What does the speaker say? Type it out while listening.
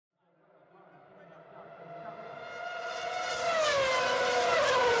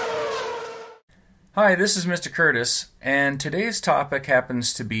Hi, this is Mr. Curtis, and today's topic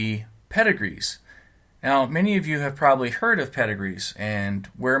happens to be pedigrees. Now, many of you have probably heard of pedigrees, and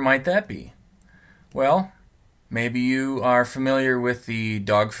where might that be? Well, maybe you are familiar with the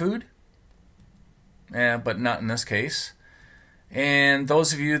dog food, but not in this case. And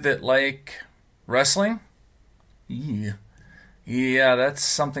those of you that like wrestling, yeah, yeah, that's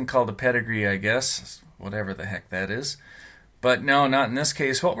something called a pedigree, I guess, whatever the heck that is. But no, not in this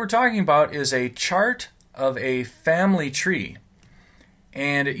case. What we're talking about is a chart of a family tree.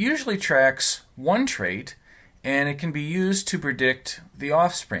 And it usually tracks one trait, and it can be used to predict the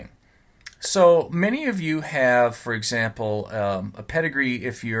offspring. So many of you have, for example, a pedigree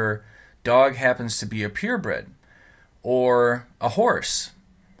if your dog happens to be a purebred, or a horse,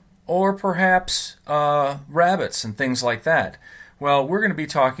 or perhaps rabbits and things like that. Well, we're going to be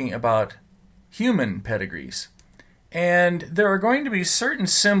talking about human pedigrees. And there are going to be certain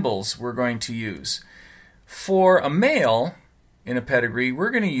symbols we're going to use. For a male in a pedigree, we're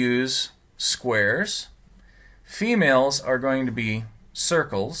going to use squares. Females are going to be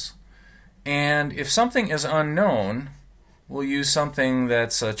circles. And if something is unknown, we'll use something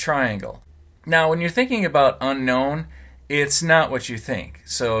that's a triangle. Now, when you're thinking about unknown, it's not what you think.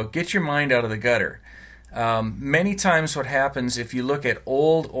 So get your mind out of the gutter. Many times what happens if you look at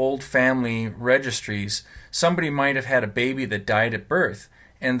old family registries, somebody might have had a baby that died at birth,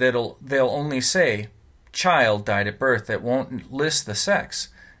 and they'll only say child died at birth. That won't list the sex.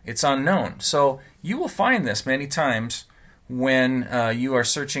 It's unknown. So you will find this many times when you are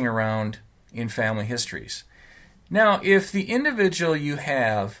searching around in family histories. Now, if the individual you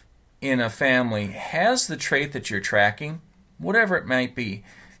have in a family has the trait that you're tracking, whatever it might be,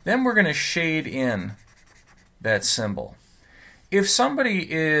 then we're going to shade in that symbol. If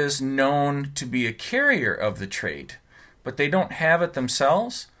somebody is known to be a carrier of the trait, but they don't have it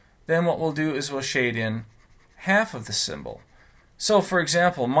themselves, then what we'll do is we'll shade in half of the symbol. So, for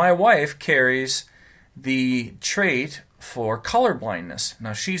example, my wife carries the trait for colorblindness.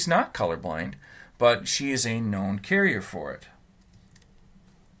 Now, she's not colorblind, but she is a known carrier for it.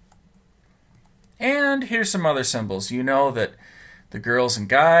 And here's some other symbols. You know that the girls and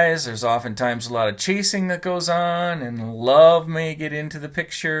guys, there's oftentimes a lot of chasing that goes on, and love may get into the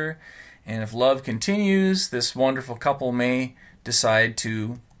picture. And if love continues, this wonderful couple may decide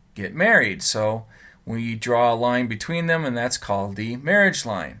to get married. So we draw a line between them, and that's called the marriage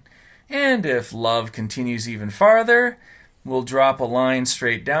line. And if love continues even farther, we'll drop a line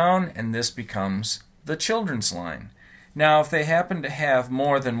straight down, and this becomes the children's line. Now, if they happen to have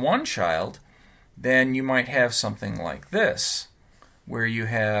more than one child, then you might have something like this, where you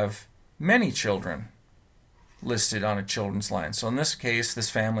have many children listed on a children's line. So in this case,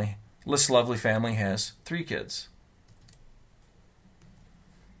 this lovely family has 3 kids.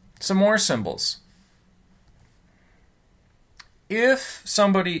 Some more symbols. If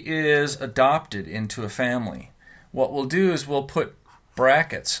somebody is adopted into a family, what we'll do is we'll put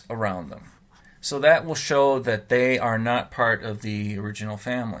brackets around them. So that will show that they are not part of the original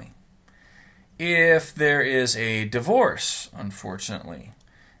family. If there is a divorce, unfortunately,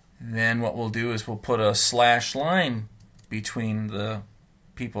 then what we'll do is we'll put a slash line between the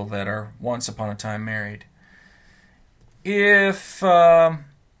people that are once upon a time married. If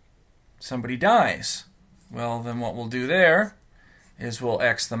somebody dies, well, then what we'll do there is we'll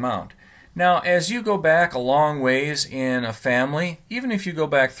X them out. Now, as you go back a long ways in a family, even if you go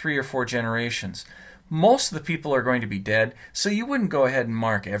back 3 or 4 generations, most of the people are going to be dead, so you wouldn't go ahead and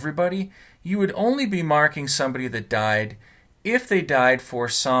mark everybody. You would only be marking somebody that died if they died for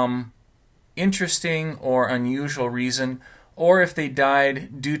some interesting or unusual reason, or if they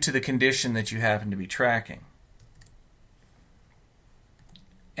died due to the condition that you happen to be tracking.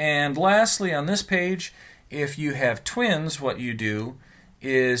 And lastly, on this page, if you have twins, what you do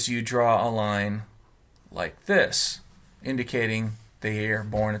is you draw a line like this, indicating they are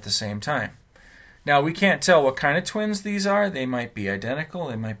born at the same time. Now, we can't tell what kind of twins these are. They might be identical,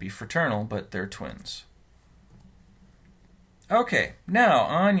 they might be fraternal, but they're twins. Okay, now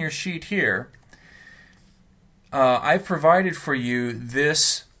on your sheet here, I've provided for you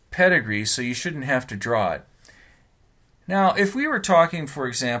this pedigree, so you shouldn't have to draw it. Now, if we were talking, for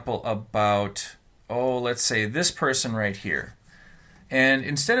example, about, let's say this person right here, and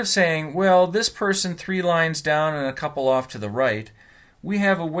instead of saying, well, this person 3 lines down and a couple off to the right, we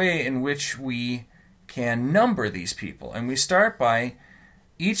have a way in which we can number these people. And we start by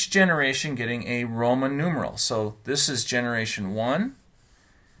each generation getting a Roman numeral. So this is generation 1.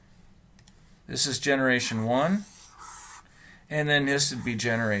 This is generation 1. And then this would be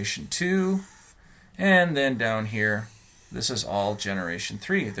generation 2. And then down here This is all generation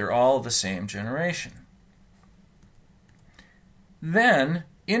 3. They're all the same generation. Then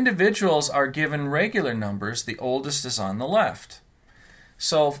individuals are given regular numbers. The oldest is on the left.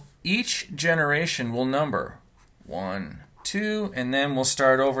 So each generation will number 1, 2, and then we'll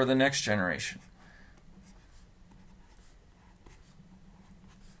start over the next generation.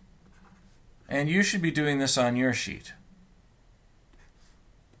 And you should be doing this on your sheet.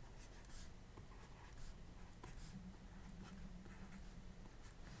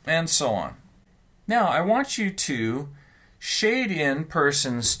 And so on. Now I want you to shade in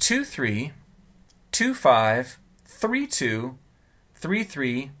persons 2-3, 2-5, 3-2,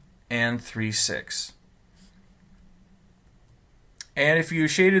 3-3, and 3-6. And if you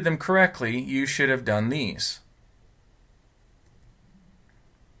shaded them correctly, you should have done these.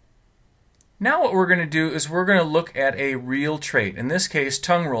 Now what we're going to do is we're going to look at a real trait. In this case,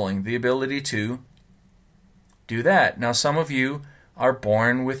 tongue rolling, the ability to do that. Now some of you are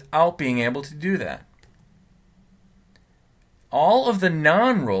born without being able to do that. All of the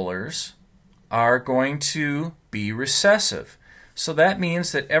non-rollers are going to be recessive. So that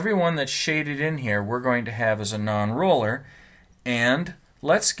means that everyone that's shaded in here we're going to have as a non-roller. And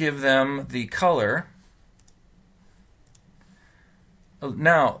let's give them the color.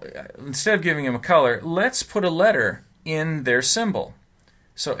 Now, instead of giving them a color, let's put a letter in their symbol.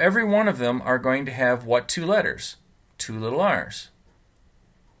 So every one of them are going to have what 2 letters? 2 little r's.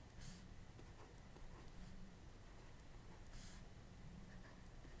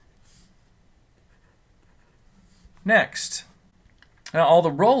 Next, now all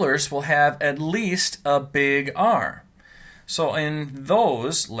the rollers will have at least a big R. So in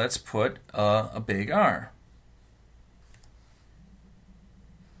those, let's put a big R.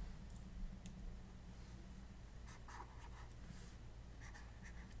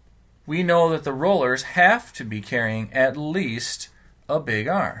 We know that the rollers have to be carrying at least a big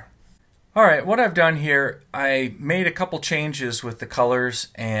R. Alright, what I've done here, I made a couple changes with the colors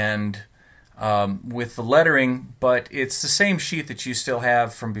and with the lettering, but it's the same sheet that you still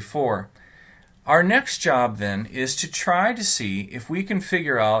have from before. Our next job then is to try to see if we can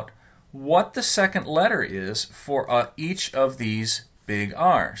figure out what the second letter is for each of these big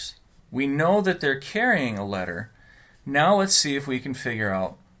R's. We know that they're carrying a letter. Now let's see if we can figure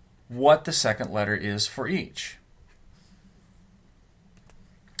out what the second letter is for each.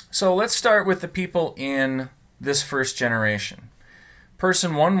 So let's start with the people in this first generation.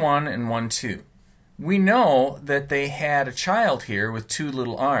 Person 1-1 and 1-2. We know that they had a child here with 2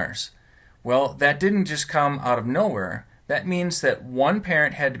 little r's. Well, that didn't just come out of nowhere. That means that one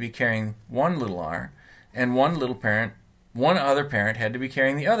parent had to be carrying 1 little r, and one other parent had to be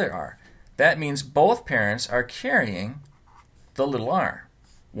carrying the other r. That means both parents are carrying the little r.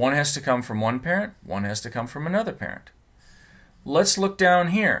 One has to come from one parent, one has to come from another parent. Let's look down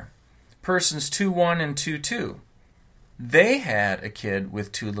here. Persons 2-1 and 2-2. They had a kid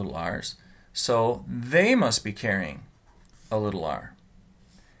with 2 little r's, so they must be carrying a little r.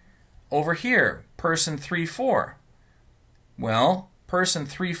 Over here, person 3-4. Well, person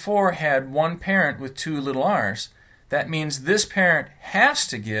 3-4 had one parent with 2 little r's. That means this parent has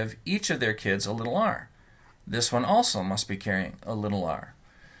to give each of their kids a little r. This one also must be carrying a little r.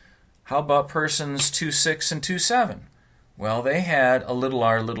 How about persons 2-6 and 2-7? Well, they had a little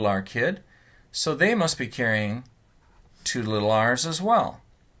r kid, so they must be carrying 2 little r's as well.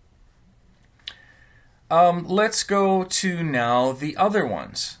 Let's go to now the other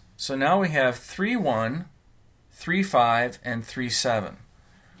ones. So now we have 3-1, 3-5, and 3-7.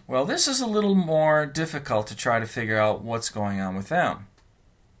 Well, this is a little more difficult to try to figure out what's going on with them.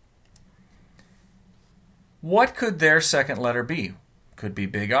 What could their second letter be? Could be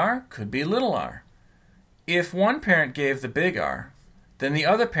big R, could be little r. If one parent gave the big R, then the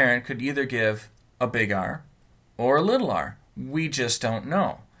other parent could either give a big R or a little r. We just don't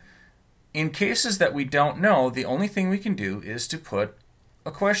know. In cases that we don't know, the only thing we can do is to put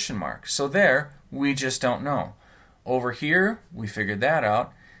a question mark. So there, we just don't know. Over here, we figured that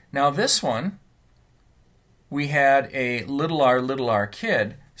out. Now this one, we had a little r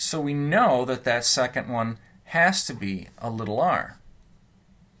kid, so we know that that second one has to be a little r.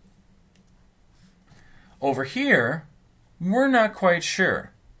 Over here, we're not quite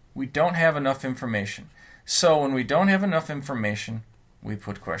sure. We don't have enough information. So when we don't have enough information, we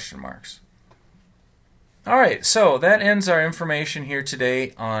put question marks. Alright, so that ends our information here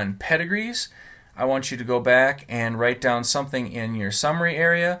today on pedigrees. I want you to go back and write down something in your summary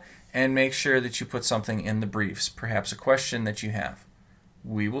area and make sure that you put something in the briefs, perhaps a question that you have.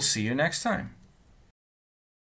 We will see you next time.